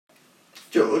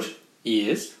George?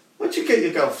 Yes. Where'd you get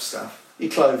your golf stuff? Your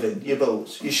clothing, your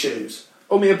balls, your shoes?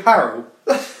 Or my apparel.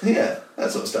 Yeah,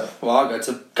 that sort of stuff. Well, I go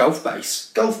to Golf Base.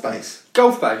 Golf base.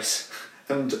 Golf Base.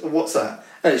 And what's that?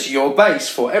 It's your base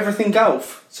for everything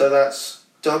golf. So that's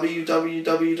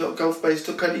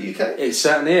www.golfbase.co.uk? It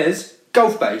certainly is.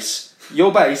 Golf Base.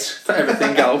 Your base for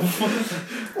everything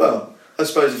golf. Well, I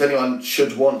suppose if anyone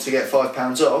should want to get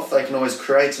 £5 off, they can always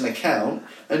create an account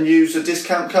and use a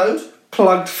discount code.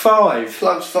 Plugged 5.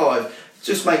 Plugged 5.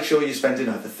 Just make sure you're spending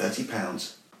over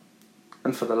 £30.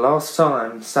 And for the last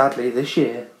time, sadly, this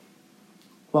year,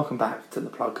 welcome back to the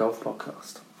Plug Golf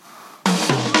Podcast.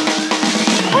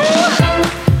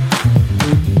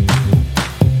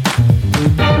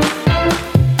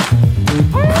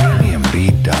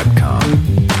 PremiumBeat.com.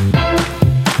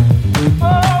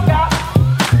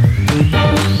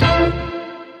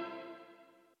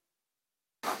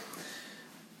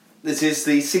 This is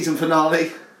the season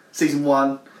finale. Season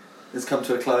 1 has come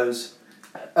to a close.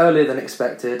 Earlier than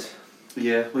expected.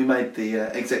 Yeah, we made the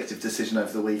executive decision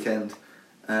over the weekend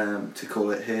to call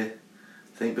it here.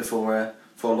 I think before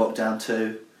lockdown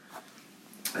 2.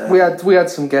 We had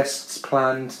some guests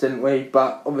planned, didn't we?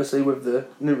 But obviously with the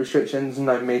new restrictions,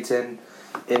 no meeting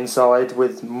inside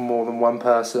with more than one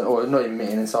person, or not even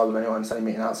meeting inside with anyone, it's only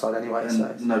meeting outside anyway. And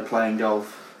so no playing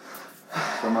golf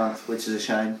for a month, which is a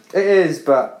shame. it is,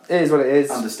 but it is what it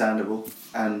is. Understandable,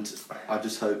 and I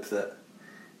just hope that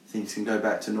things can go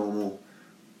back to normal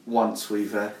once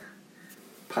we've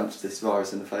punched this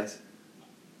virus in the face.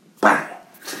 Bang!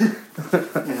 Yeah,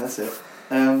 that's it.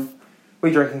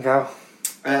 We drinking, Cal.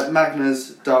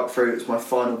 Magna's Dark Fruit is my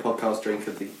final podcast drink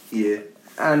of the year.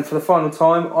 And for the final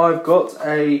time, I've got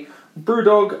a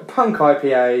Brewdog Punk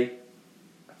IPA,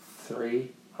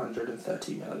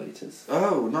 330 millilitres.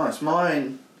 Oh, nice.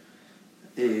 Mine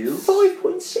is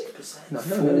 5.6%. No,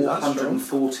 that's strong.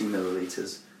 440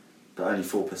 millilitres, but only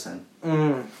 4%.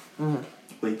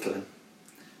 Weakling.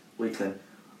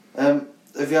 Have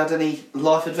you had any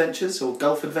life adventures or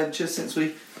golf adventures since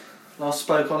we last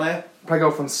spoke on air? Played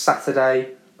golf on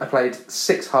Saturday. I played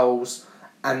 6 holes,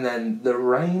 and then the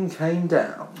rain came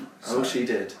down. Oh, she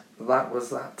did. That was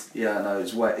that. Yeah, I know,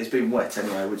 it's wet. It's been wet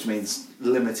anyway, which means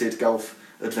limited golf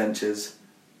adventures.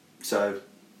 So...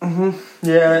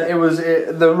 Yeah,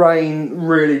 the rain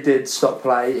really did stop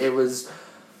play.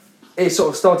 It sort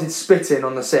of started spitting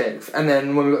on the 6th, and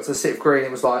then when we got to the 6th green,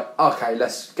 it was like, okay,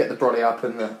 let's get the brolly up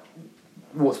and the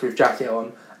waterproof jacket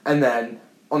on. And then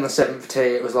on the 7th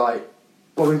tee, it was like,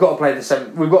 well, we've got to play the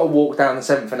 7th. We've got to walk down the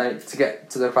 7th and 8th to get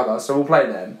to the clubhouse, so we'll play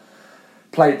them.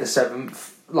 Played the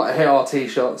 7th, hit our tee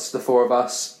shots, the 4 of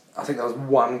us. I think there was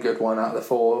one good one out of the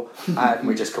 4, and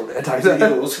we just called it a day. Is it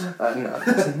yours? No.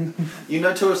 You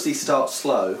notoriously start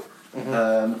slow.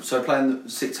 So playing the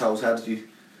 6 holes, how did you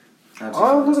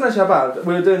I wasn't actually that bad.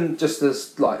 We were doing just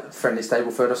this friendly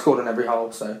stable food. I scored on every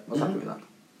hole, so I was happy with that.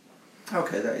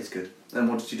 Okay, that is good. And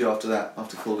what did you do after that,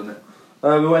 after calling it?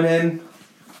 We went in,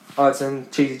 I had some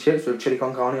cheesy chips with chili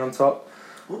con carne on top.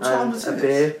 What time was a it?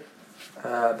 beer,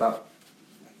 about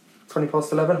 20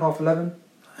 past 11, half 11.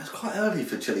 It's quite early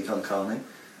for chili con carne.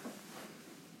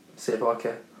 See if I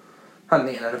care. Hadn't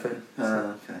eaten anything.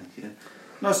 Okay, yeah.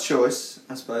 Nice choice,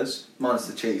 I suppose. Minus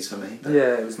the cheese for me. But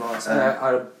Yeah, it was nice. And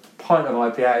I had a pint of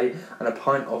IPA and a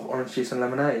pint of orange juice and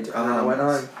lemonade, and then I went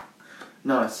home.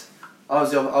 Nice.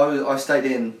 I stayed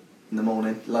in the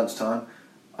morning, lunchtime.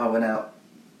 I went out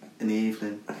in the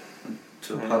evening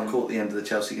to a pub, caught the end of the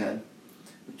Chelsea game,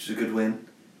 which was a good win.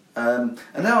 And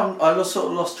now I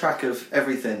lost track of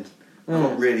everything. I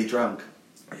got really drunk.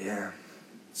 Yeah.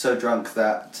 So drunk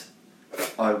that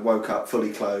I woke up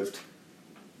fully clothed,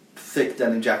 thick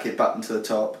denim jacket buttoned to the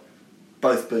top,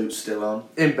 both boots still on.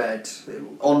 In bed.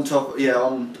 On top, yeah,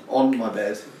 on my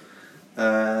bed,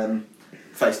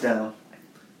 face down,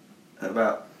 at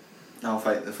about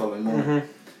 8:30 the following morning.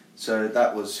 So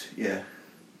that was,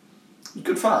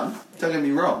 good fun, don't get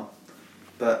me wrong,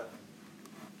 but...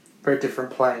 Very different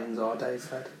planes our days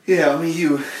had. Yeah, I mean,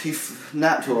 you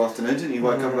napped all afternoon, didn't you?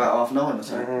 Woke up about 9:30 or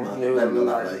something. Well, maybe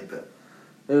not that late, but...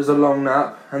 It was a long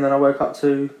nap, and then I woke up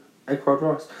to egg fried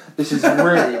rice. This is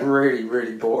really, really,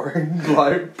 really boring,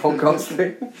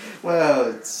 podcasting.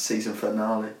 Well, it's season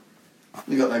finale.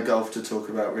 We've got no golf to talk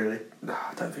about, really. No,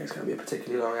 I don't think it's going to be a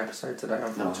particularly long episode today, No, I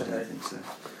unfortunately. don't think so.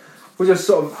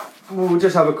 We'll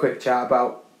just have a quick chat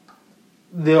about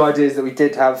the ideas that we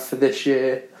did have for this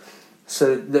year,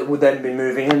 so that we'll then be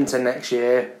moving into next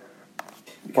year.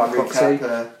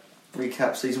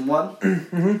 Recap season 1.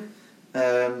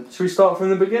 Should we start from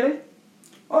the beginning?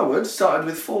 I would. Started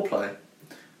with foreplay.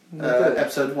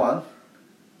 Episode 1.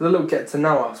 was a little get to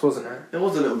know us, wasn't it? It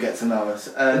was a little get to know us.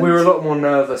 We were a lot more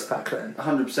nervous back then.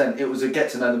 100%. It was a get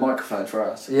to know the microphone for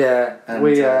us. Yeah, And,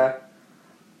 we. It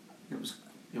was.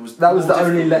 That was more the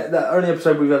only difficult. the only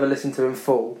episode we've ever listened to in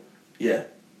full. Yeah.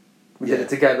 We did it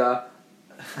together,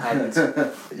 and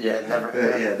never.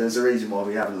 Yeah, there's a reason why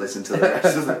we haven't listened to the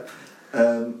rest of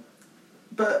them.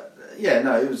 But yeah,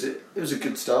 no, it was a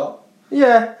good start.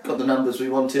 Yeah, Got the numbers we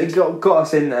it wanted. got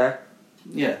us in there.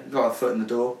 Yeah, got our foot in the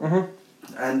door.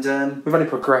 And We've only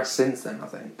progressed since then, I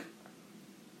think.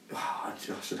 I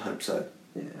should hope so.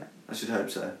 Yeah. I should hope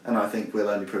so. And I think we'll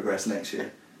only progress next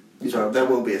year. So there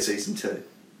will be a season 2.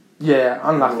 Yeah, There will be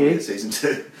unlucky. a season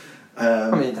 2.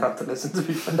 I mean, you don't have to listen to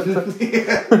me.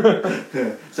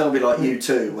 Yeah. So it'll be like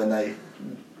U2 when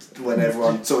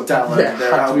everyone sort of downloaded Yeah,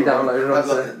 their had to be album.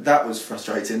 downloaded onto- That was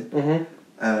frustrating.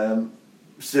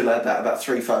 Still had that about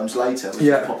 3 phones later, which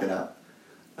Yeah. was popping up.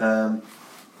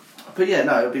 But yeah,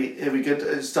 no, it'll be good.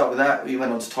 Let's start with that. We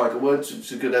went on to Tiger Woods, which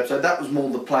was a good episode. That was more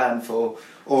the plan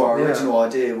our Yeah. original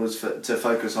idea was to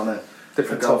focus on a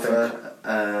Different golfer.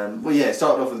 topic. Well, yeah,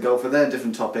 started off with a golfer, then a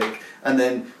different topic, and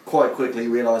then quite quickly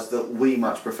realised that we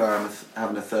much prefer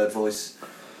having a third voice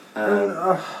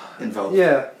involved.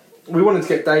 Yeah, we wanted to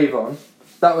get Dave on.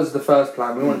 That was the first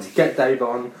plan. We wanted to get Dave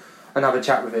on and have a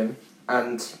chat with him,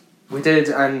 and we did,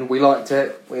 and we liked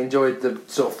it. We enjoyed the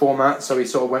sort of format, so we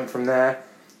sort of went from there,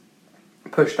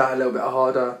 pushed that a little bit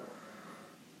harder.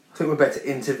 I think we're better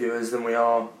interviewers than we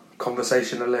are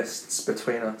conversationalists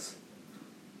between us.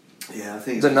 Yeah, I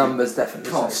think The it's- numbers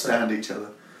definitely can't say so. stand each other.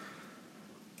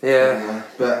 Yeah.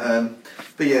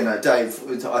 But yeah, no,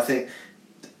 Dave. I think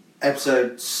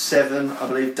episode 7, I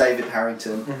believe, David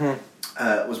Harrington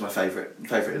was my favourite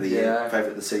of the year, Yeah.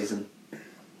 favourite of the season.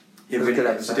 It was a really good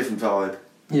it was a episode. different vibe.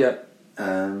 Yeah.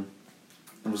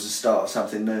 It was the start of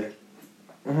something new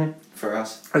for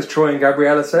us. As Troy and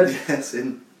Gabriella said. Yes,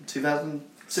 in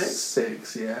 2006.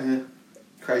 6, yeah. Yeah,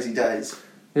 crazy days.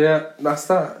 Yeah, that's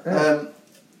that. Yeah.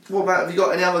 What about? Have you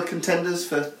got any other contenders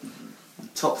for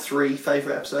top 3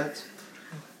 favourite episodes?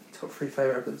 Top 3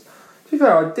 favourite episodes. To be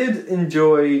fair, I did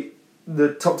enjoy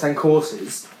the top 10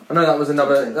 courses. I know that was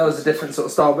a different sort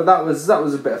of style, but that was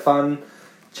a bit of fun,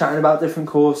 chatting about different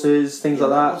courses, things Yeah,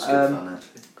 like was that. good fun,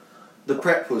 actually. The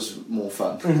prep was more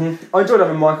fun. I enjoyed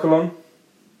having Michael on.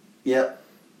 Yeah.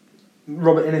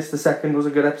 Robert Innes II was a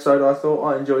good episode. I thought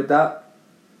I enjoyed that.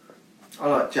 I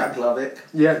like Jack Lovick.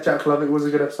 Yeah, Jack Lovick was a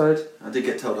good episode. I did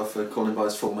get told off for calling by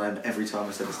his full name every time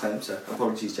I said his name, so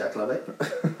apologies, Jack Lovick.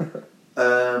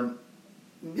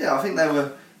 Yeah, I think they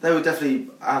were definitely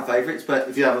our favourites. But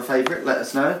if you have a favourite, let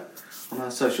us know on our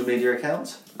social media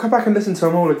accounts. Come back and listen to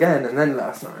them all again, and then let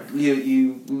us know.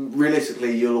 You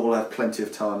realistically, you'll all have plenty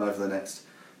of time over the next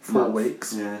 4 month.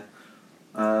 weeks. Yeah.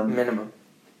 Minimum.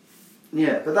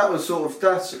 Yeah, but that's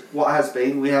what has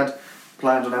been. We had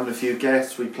planned on having a few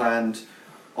guests. We planned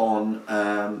on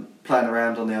playing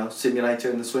around on the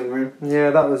simulator in the swing room. Yeah,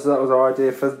 that was our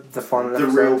idea for the final The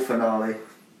episode. real finale,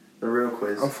 the real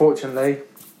quiz. Unfortunately,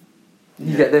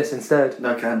 you Yeah. get this instead.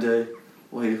 No can do.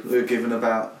 We were given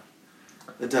about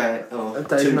a day or A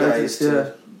day's 2 notice, days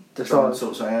to to try and decide.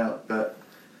 sort something out.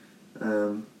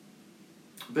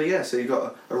 But yeah, so you've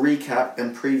got a recap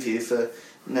and preview for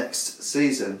next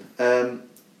season.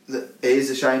 It is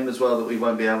a shame as well that we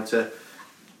won't be able to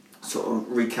sort of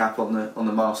recap on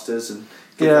the Masters and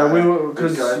give Yeah, that we a were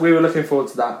good because go. we were looking forward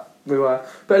to that. We were,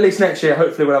 but at least next year,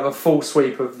 hopefully, we'll have a full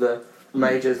sweep of the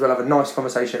majors. We'll have a nice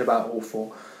conversation about all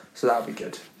 4, so that'll be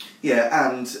good. Yeah,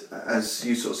 and as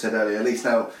you sort of said earlier, at least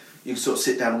now you can sort of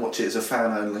sit down and watch it as a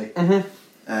fan only,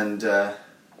 and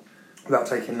Without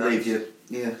taking leave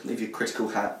notes your critical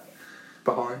hat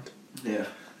behind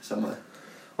somewhere.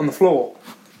 on the floor.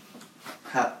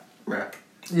 Hat rack.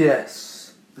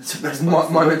 Yes, That's the best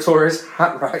my notorious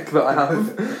hat rack that I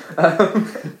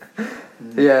have.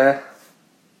 Yeah,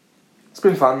 it's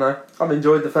been fun though. I've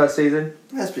enjoyed the first season.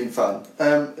 That's been fun.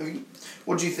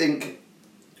 What do you think?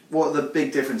 What are the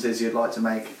big differences you'd like to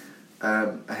make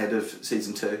ahead of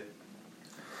season 2?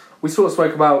 We sort of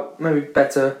spoke about maybe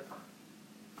better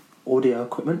audio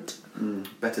equipment.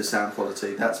 Better sound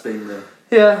quality. That's been the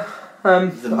Yeah, I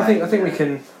main, think we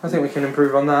can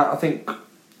improve on that. I think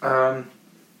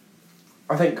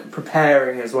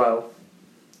preparing as well.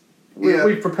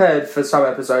 We've prepared for some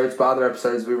episodes, but other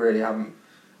episodes we really haven't.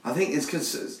 I think it's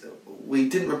because we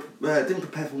didn't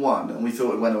prepare for one, and we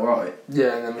thought it went alright,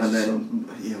 Yeah, and and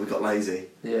then we got lazy.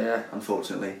 yeah,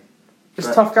 Unfortunately, it's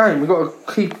But- a tough game. We've got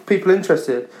to keep people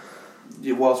interested.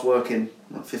 whilst working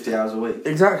 50 hours a week.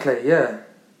 Exactly. Yeah,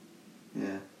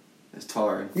 Yeah, it's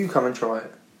tiring. you come and try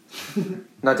it.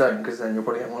 No, don't, because then you'll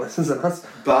probably get more listens than us.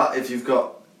 But if you've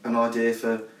got an idea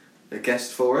for a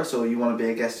guest for us, or you want to be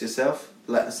a guest yourself,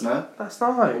 let us know. That's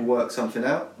We'll nice. work something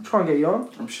out, I'll try and get you on.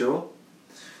 I'm sure.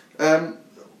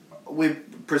 We're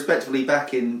prospectively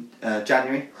back in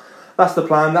January. That's the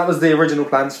plan. That was the original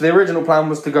plan. So the original plan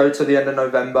was to go to the end of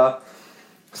November.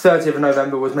 30th of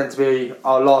November was meant to be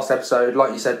our last episode,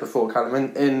 like you said before,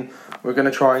 Callum. We're going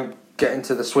to try and get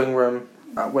into the swing room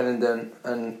at Willingdon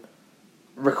and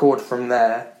record from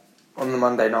there on the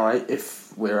Monday night,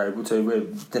 if we're able to. We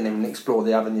didn't even explore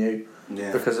the avenue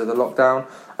because of the lockdown.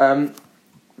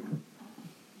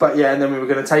 But yeah, and then we were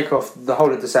going to take off the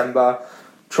whole of December,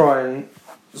 try and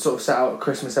sort of set out a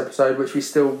Christmas episode, which we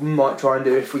still might try and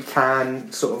do if we can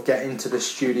sort of get into the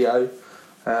studio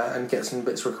and get some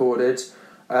bits recorded.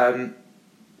 But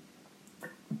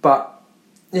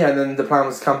yeah, and then the plan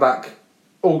was to come back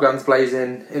all guns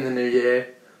blazing in the new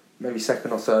year, maybe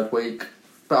second or third week.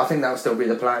 But I think that will still be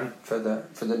the plan for the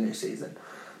new season.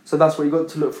 So that's what you got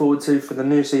to look forward to for the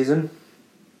new season.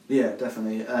 Yeah,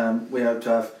 definitely.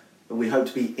 We hope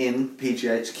to be in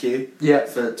PGHQ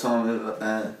for the time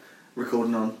of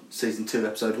recording on season 2,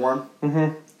 episode 1.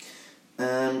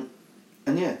 And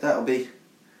yeah, that'll be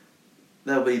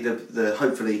the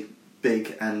hopefully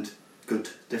big and good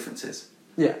differences.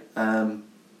 Yeah.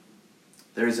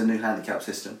 There is a new handicap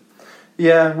system.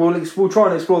 Yeah, we'll try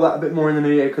and explore that a bit more in the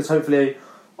new year, because hopefully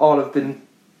I'll have been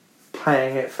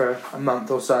playing it for a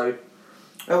month or so.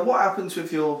 What happens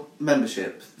with your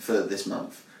membership for this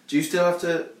month? Do you still have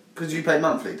to? Because you pay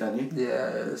monthly, don't you?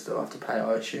 Yeah, I still have to pay,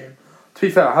 I assume. To be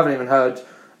fair, I haven't even heard,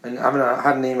 and I haven't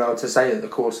had an email to say that the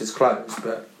course is closed,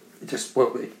 but it just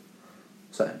will be.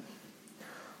 So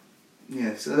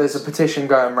yeah, so there's a petition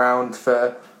going round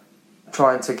for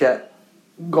trying to get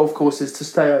golf courses to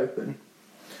stay open.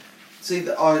 See,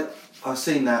 I've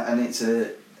seen that, and it's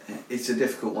a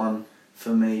difficult one for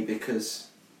me, because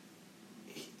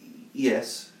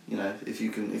yes, you know, if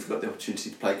you've got the opportunity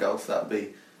to play golf, that would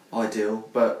be ideal.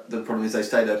 But the problem is they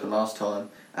stayed open last time,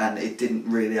 and it didn't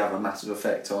really have a massive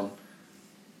effect on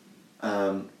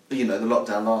the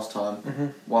lockdown last time. Mm-hmm.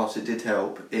 Whilst it did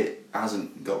help, it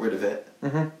hasn't got rid of it.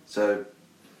 Mm-hmm. So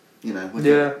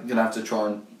we're gonna have to try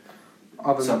and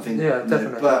something yeah, new.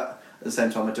 definitely. But at the same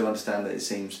time, I do understand that it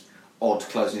seems odd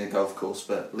closing a golf course,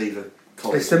 but leave a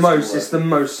college. It's the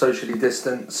most socially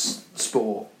distanced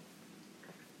sport.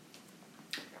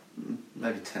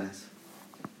 Maybe tennis.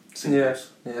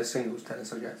 Singles. Yeah, singles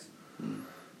tennis, I guess. Good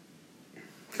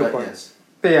But point. yes.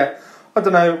 But yeah, I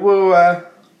don't know.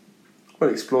 We'll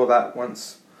explore that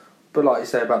once. But like you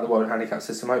say about the World Handicap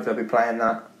System, hopefully I'll be playing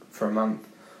that for a month.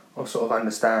 I'll sort of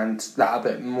understand that a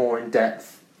bit more in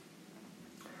depth.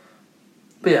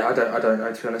 But yeah, I don't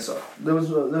know, to be honest. There was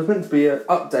meant to be an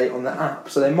update on the app,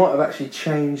 so they might have actually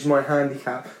changed my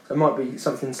handicap. So it might be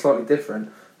something slightly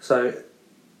different. So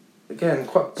again,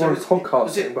 quite boring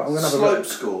podcasting, but I'm going to have a slope look.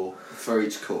 score for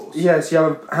each course. Yeah, so you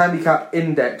have a handicap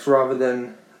index rather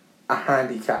than a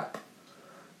handicap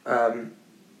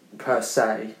per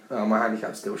se. My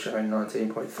handicap's still showing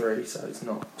 19.3, so it's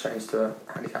not changed to a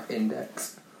handicap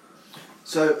index.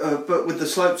 So, but with the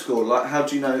slope score, like, how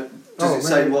do you know? Does it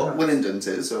say what Willingdon's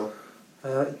is, or?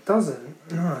 It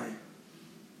doesn't. No.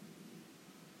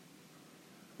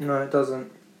 No, it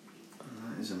doesn't.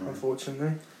 That is annoying.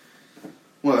 Unfortunately.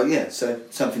 Well, yeah. So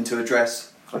something to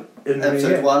address. In the Episode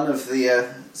year. 1 of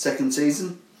the second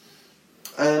season.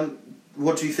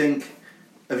 What do you think?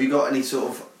 Have you got any sort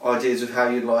of ideas of how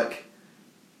you'd like?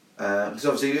 Because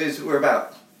obviously we're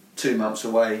about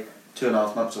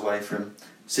 2.5 months away from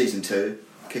season 2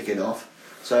 kicking off.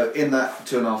 So in that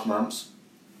 2.5 months,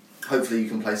 hopefully you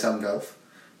can play some golf.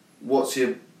 What's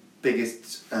your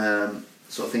biggest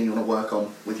sort of thing you want to work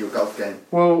on with your golf game?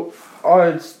 Well,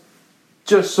 I'd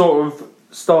just sort of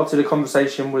started a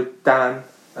conversation with Dan,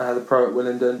 the pro at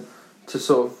Willingdon, to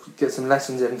sort of get some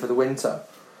lessons in for the winter.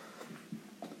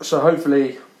 So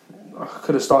hopefully I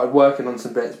could have started working on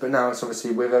some bits, but now it's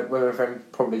obviously with everything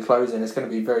probably closing, it's going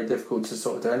to be very difficult to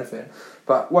sort of do anything.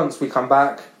 But once we come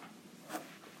back,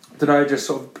 just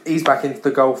sort of ease back into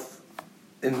the golf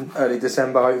in early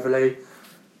December hopefully,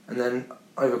 and then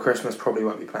over Christmas probably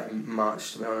won't be playing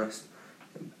much, to be honest.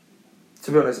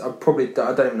 I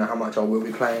don't even know how much I will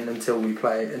be playing until we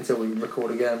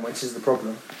record again, which is the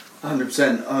problem.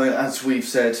 100%. As we've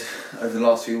said over the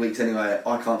last few weeks anyway,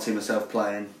 I can't see myself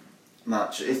playing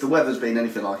much. If the weather's been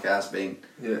anything like it has been,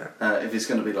 if it's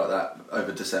going to be like that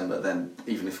over December, then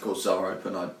even if courses are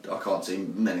open, I can't see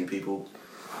many people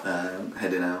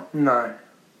heading out. No.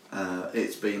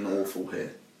 It's been awful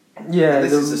here. Yeah. And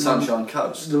this is the Sunshine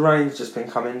Coast. The rain's just been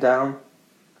coming down.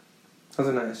 I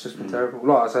don't know, it's just been terrible.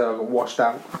 Like I said, I got washed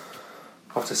out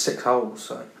after 6 holes,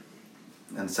 so...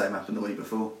 And the same happened the week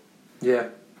before. Yeah.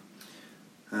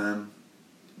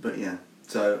 But yeah,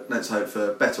 so let's hope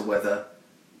for better weather,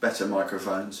 better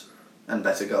microphones, and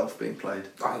better golf being played.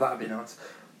 Oh, that'd be nice.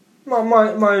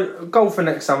 My goal for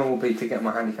next summer will be to get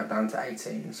my handicap down to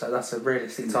 18, so that's a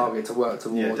realistic target to work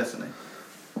towards. Yeah, definitely.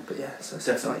 But yeah, so it's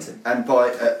Definitely. exciting. And by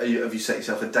have you set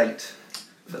yourself a date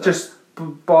for that? Just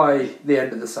by the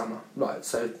end of the summer, right?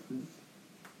 So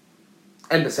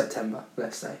end of September,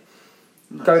 let's say.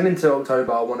 Nice. Going into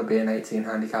October, I want to be an 18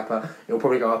 handicapper. It'll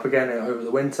probably go up again over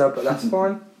the winter, but that's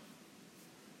fine.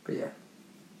 But yeah,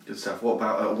 Good stuff. What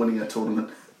about winning a tournament?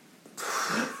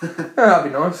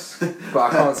 that'd be nice, but I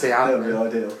can't see it That would be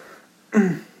happening.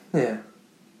 ideal. Yeah,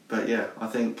 But yeah, I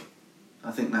think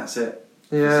that's it.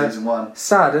 yeah. For season 1.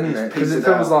 Sad, isn't It's it? Because it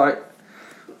petered feels out. like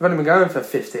we've only been going for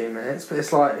 15 minutes, but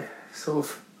it's like sort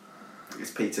of.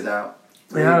 It's petered out.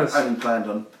 It has. only planned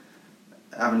on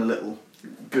having a little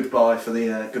goodbye for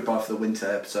the winter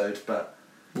episode, but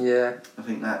Yeah, I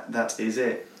think that is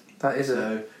it. that is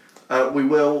it. So we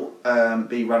will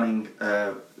be running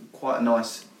quite a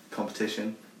nice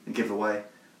competition and giveaway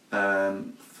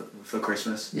for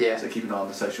Christmas. Yeah. So keep an eye on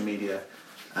the social media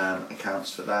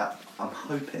accounts for that. I'm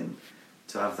hoping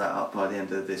to have that up by the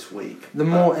end of this week. The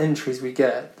more entries we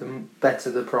get, the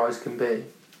better the prize can be.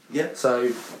 Yeah.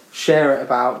 So share it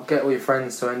about, get all your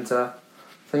friends to enter,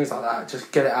 things like that.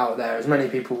 Just get it out there. As many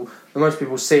people, the most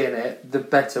people seeing it, the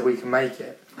better we can make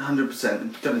it.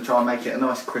 100%. Going to try and make it a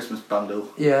nice Christmas bundle.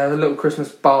 Yeah, a little Christmas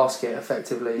basket,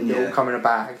 effectively. It'll Yeah. all come in a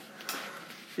bag.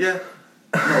 Yeah.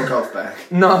 Not a golf bag.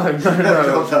 No,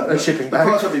 a shipping The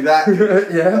price bag. will be that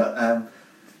good. Yeah. But,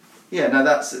 yeah, no,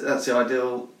 that's the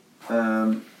ideal.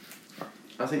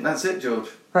 I think that's it, George.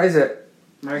 That is it.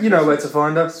 Merry You know where to Christmas.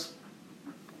 find us.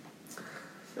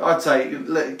 I'd say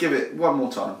give it one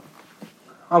more time.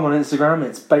 I'm on Instagram,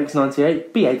 it's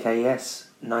Bakes98,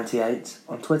 BAKES98.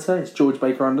 On Twitter, it's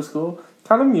GeorgeBaker_.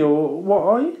 Callum, what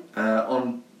are you?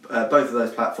 On both of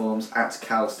those platforms at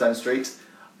Cal Stone Street.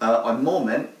 I'm more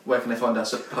meant, where can they find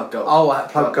us at Plug Golf? Oh, at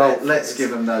Plug Golf. Let's give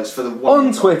them those for the one.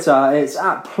 On Twitter, it's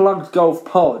at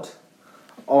PluggedGolfPod.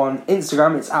 On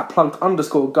Instagram, it's at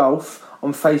Plugged_Golf.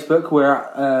 On Facebook,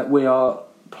 we are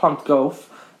Plugged Golf.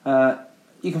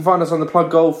 You can find us on the Plug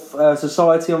Golf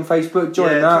Society on Facebook.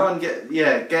 Join that. Try and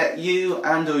get you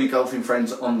and all your golfing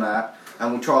friends on that,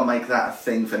 and we'll try and make that a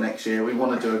thing for next year. We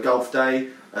want to do a golf day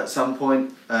at some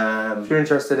point. If you're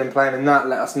interested in playing in that,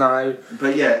 let us know.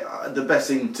 But yeah, the best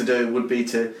thing to do would be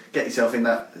to get yourself in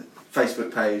that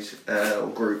Facebook page or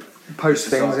group. Post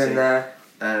things Society. in there.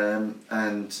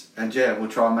 And yeah, we'll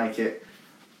try and make it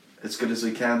as good as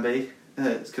we can be,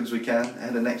 as good as we can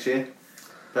ahead of next year.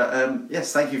 But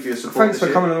yes, thank you for your support. Thanks for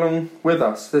this year. coming along with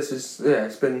us.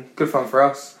 It's been good fun for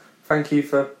us. Thank you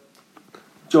for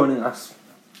joining us.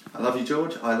 I love you,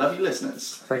 George. I love you,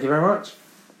 listeners. Thank you very much.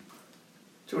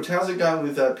 George, how's it going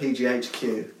with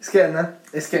PGHQ? It's getting there.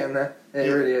 It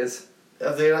Yeah. really is.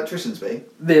 Have the electricians been?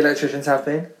 The electricians have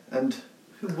been. And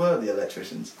who were the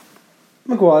electricians?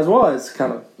 Maguire's wires,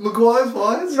 Callum. Maguire's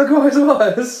wires? Maguire's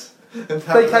wires. And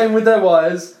how They came with their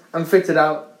wires and fitted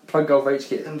out Plug Golf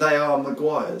HQ. And they are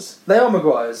Maguire's. They are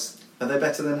Maguire's. Are they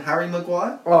better than Harry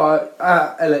Maguire?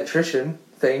 Electrician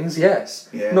things, yes.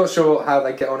 Yeah. Not sure how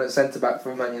they get on at centre back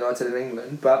for Man United in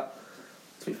England, but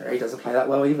to be fair, he doesn't play that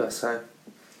well either. So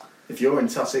If you're in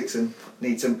Sussex and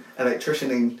need some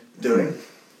electricianing doing,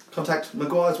 contact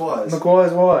Maguire's Wires.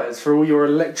 Maguire's wires for all your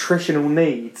electrical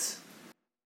needs.